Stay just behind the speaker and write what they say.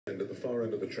And at the far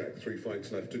end of the track, 3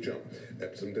 flights left to jump.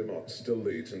 Epsom de Mottes still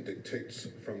leads and dictates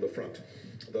from the front.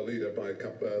 The leader by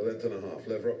a length and a half.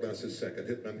 Leverock Glass is second.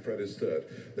 Hitman Fred is third.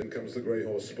 Then comes the grey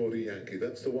horse Sporty Yankee.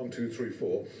 That's the 1, 2, 3,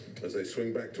 4 as they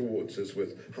swing back towards us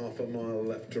with half a mile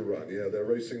left to run. Yeah, they're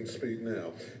racing speed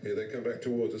now. Here they come back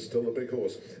towards us. Still the big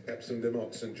horse Epsom de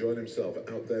Mottes enjoyed himself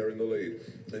out there in the lead.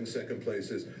 In second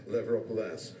place is Leverock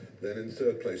Glass. Then in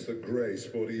third place, the grey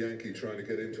Sporty Yankee trying to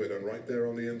get into it. And right there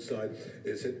on the inside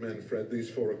is Hitman Fred. These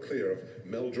four are clear of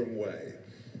Meldrum Way.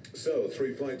 So,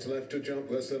 3 flights left to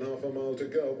jump, less than half a mile to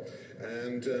go.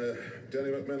 And Danny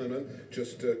McMenamin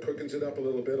just quickens it up a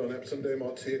little bit on Epsom de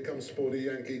Mottes. Here comes Sporty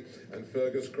Yankee and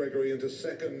Fergus Gregory into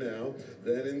second now.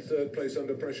 Then in third place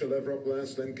under pressure, Leverock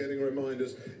Glass. Then getting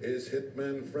reminders is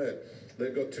Hitman Fred.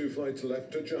 They've got 2 flights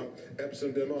left to jump.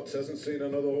 Epsom de Mottes hasn't seen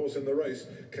another horse in the race.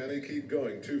 Can he keep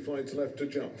going? 2 flights left to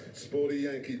jump. Sporty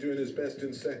Yankee doing his best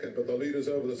in second, but the leader's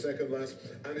over the second last,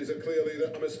 and he's a clear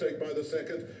leader. A mistake by the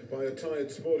second, by a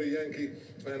tired Sporty Yankee,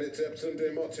 and it's Epsom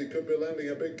de Mottes. He could be landing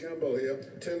a big gamble here.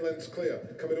 10 lengths clear,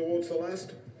 coming towards the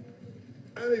last.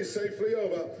 And he's safely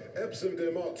over. Epsom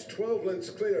de Mottes, 12 lengths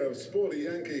clear of Sporty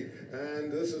Yankee. And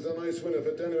this is a nice winner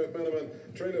for Danny McMenamin.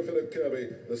 Trainer Philip Kirby,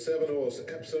 the 7 horse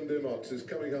Epsom de Mottes, is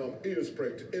coming home, ears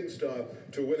pricked, in style,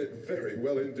 to win it very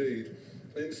well indeed.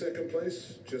 In second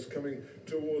place, just coming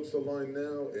towards the line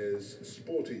now, is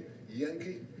Sporty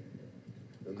Yankee.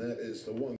 And that is the 1.